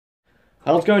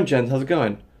How's it going, gents? How's it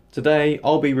going? Today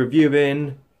I'll be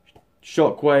reviewing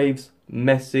Shockwaves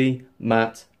Messy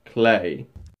Matte Clay.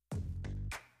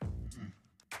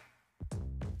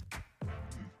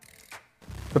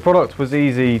 The product was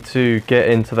easy to get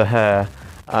into the hair,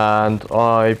 and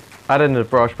I added in a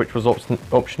brush which was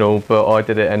optional, but I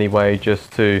did it anyway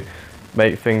just to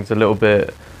make things a little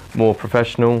bit more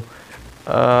professional.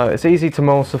 It's easy to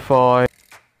emulsify.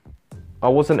 I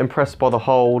wasn't impressed by the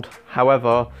hold,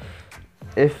 however,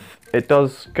 if it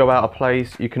does go out of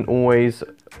place, you can always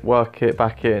work it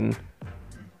back in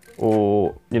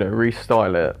or, you know,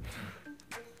 restyle it.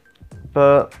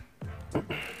 But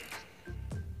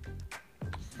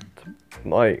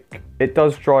like, it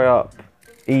does dry up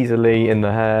easily in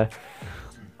the hair,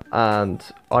 and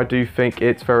I do think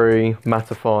it's very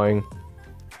mattifying.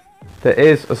 There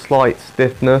is a slight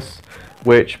stiffness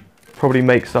which probably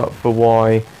makes up for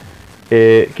why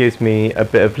it gives me a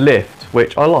bit of lift,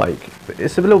 which I like.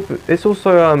 It's a little bit, it's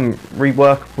also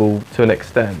reworkable to an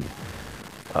extent.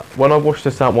 When I washed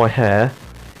this out my hair,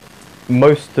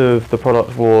 most of the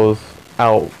product was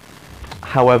out.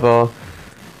 However,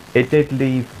 it did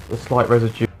leave a slight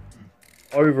residue.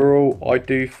 Overall, I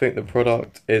do think the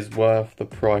product is worth the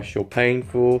price you're paying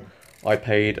for. I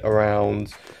paid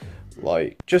around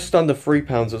like just under £3.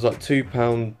 It was like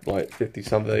 £2, like 50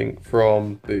 something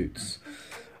from Boots.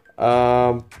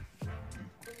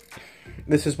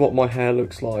 This is what my hair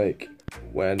looks like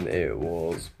when it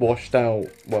was washed out,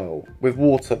 well, with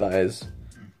water, that is.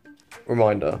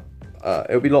 Reminder,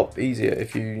 it'll be a lot easier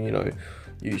if you know,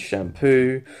 use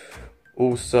shampoo.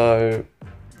 Also,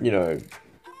 you know,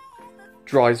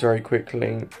 dries very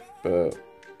quickly, but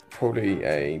probably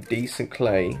a decent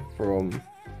clay from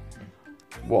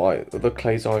the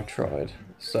clays I've tried.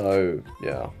 So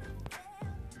yeah.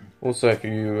 Also, if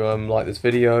you like this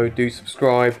video, do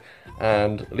subscribe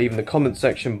and leave in the comment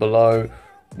section below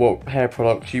what hair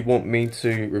products you want me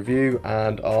to review,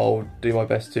 and I'll do my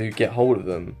best to get hold of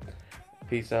them.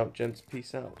 Peace out, gents.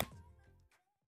 Peace out.